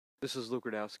This is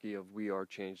Rudkowski of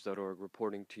wearechange.org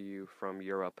reporting to you from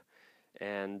Europe,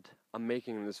 and I'm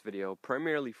making this video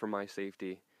primarily for my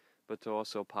safety, but to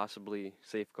also possibly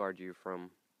safeguard you from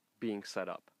being set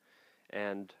up.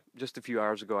 And just a few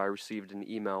hours ago I received an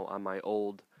email on my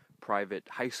old private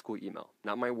high school email.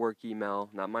 Not my work email,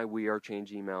 not my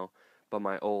WeAreChange email, but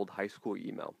my old high school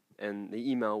email. And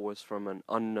the email was from an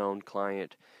unknown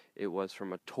client. It was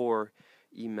from a Tor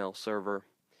email server,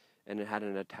 and it had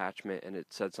an attachment and it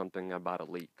said something about a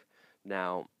leak.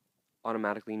 Now,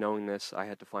 automatically knowing this, I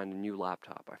had to find a new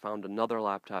laptop. I found another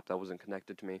laptop that wasn't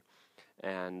connected to me,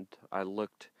 and I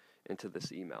looked into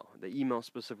this email. The email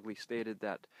specifically stated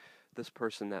that this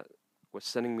person that was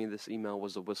sending me this email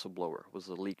was a whistleblower, was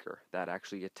a leaker that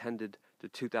actually attended the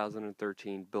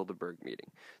 2013 Bilderberg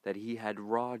meeting, that he had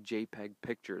raw JPEG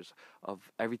pictures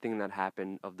of everything that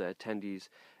happened, of the attendees,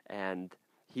 and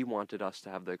he wanted us to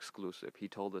have the exclusive. He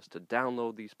told us to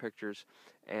download these pictures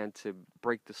and to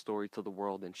break the story to the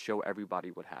world and show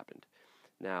everybody what happened.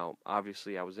 Now,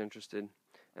 obviously I was interested,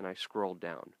 and I scrolled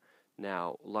down.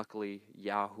 Now, luckily,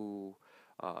 Yahoo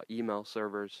email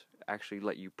servers actually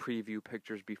let you preview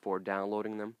pictures before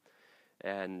downloading them,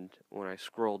 and when I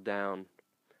scrolled down,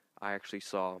 I actually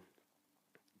saw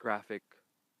graphic,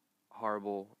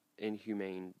 horrible,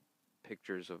 inhumane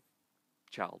pictures of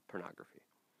child pornography.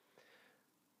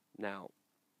 Now,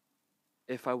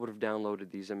 if I would have downloaded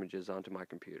these images onto my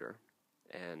computer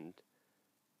and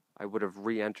I would have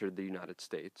re-entered the United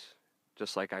States,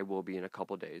 just like I will be in a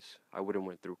couple days, I would have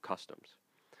went through customs.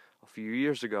 A few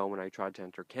years ago, when I tried to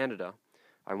enter Canada,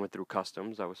 I went through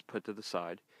customs, I was put to the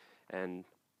side, and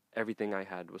everything I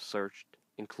had was searched,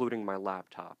 including my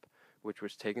laptop, which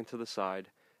was taken to the side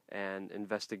and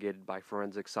investigated by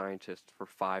forensic scientists for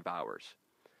 5 hours.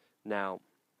 Now,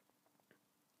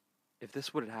 if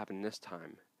this would have happened this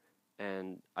time,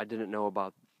 and I didn't know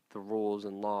about the rules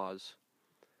and laws,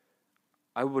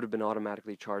 I would have been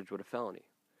automatically charged with a felony.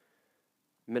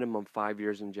 Minimum 5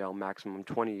 years in jail, maximum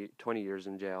 20 years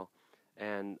in jail,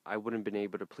 and I wouldn't have been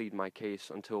able to plead my case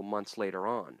until months later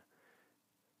on.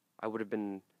 I would have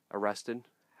been arrested,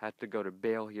 had to go to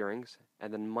bail hearings,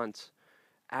 and then months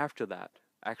after that,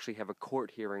 actually have a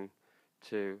court hearing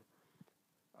to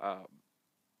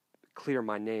clear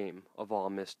my name of all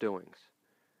misdoings.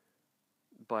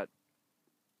 But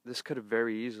this could have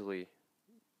very easily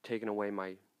taken away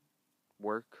my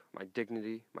work, my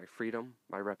dignity, my freedom,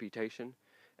 my reputation,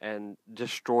 and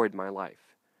destroyed my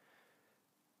life.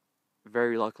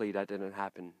 Very luckily that didn't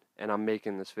happen, and I'm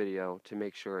making this video to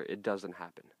make sure it doesn't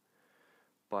happen.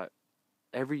 But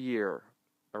every year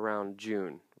around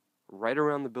June, right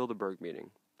around the Bilderberg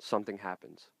meeting, something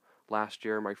happens. Last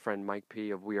year, my friend Mike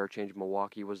P. of WeAreChange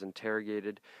Milwaukee was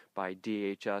interrogated by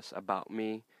DHS about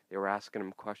me. They were asking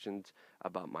him questions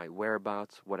about my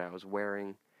whereabouts, what I was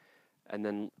wearing. And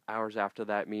then hours after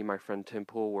that, me and my friend Tim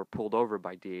Poole were pulled over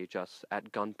by DHS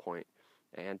at gunpoint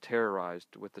and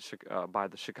terrorized with by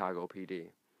the Chicago PD.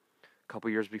 A couple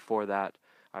years before that,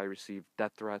 I received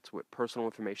death threats with personal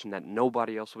information that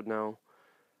nobody else would know.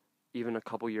 Even a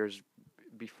couple years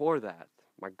before that,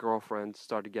 my girlfriend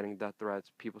started getting death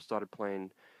threats. People started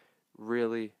playing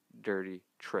really dirty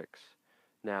tricks.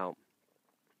 Now,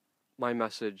 my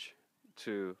message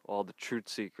to all the truth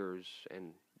seekers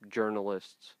and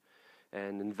journalists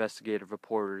and investigative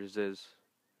reporters is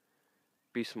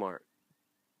be smart,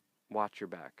 watch your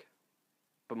back,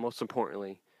 but most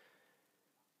importantly,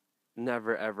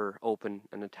 never ever open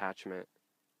an attachment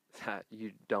that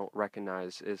you don't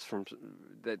recognize is from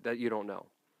that you don't know.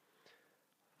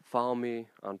 Follow me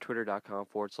on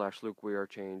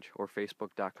twitter.com/LukeWeAreChange or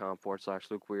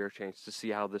facebook.com/LukeWeAreChange to see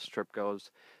how this trip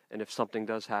goes, and if something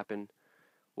does happen,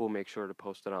 we'll make sure to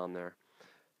post it on there.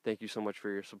 Thank you so much for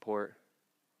your support.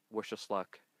 Wish us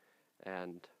luck,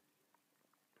 and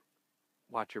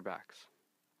watch your backs.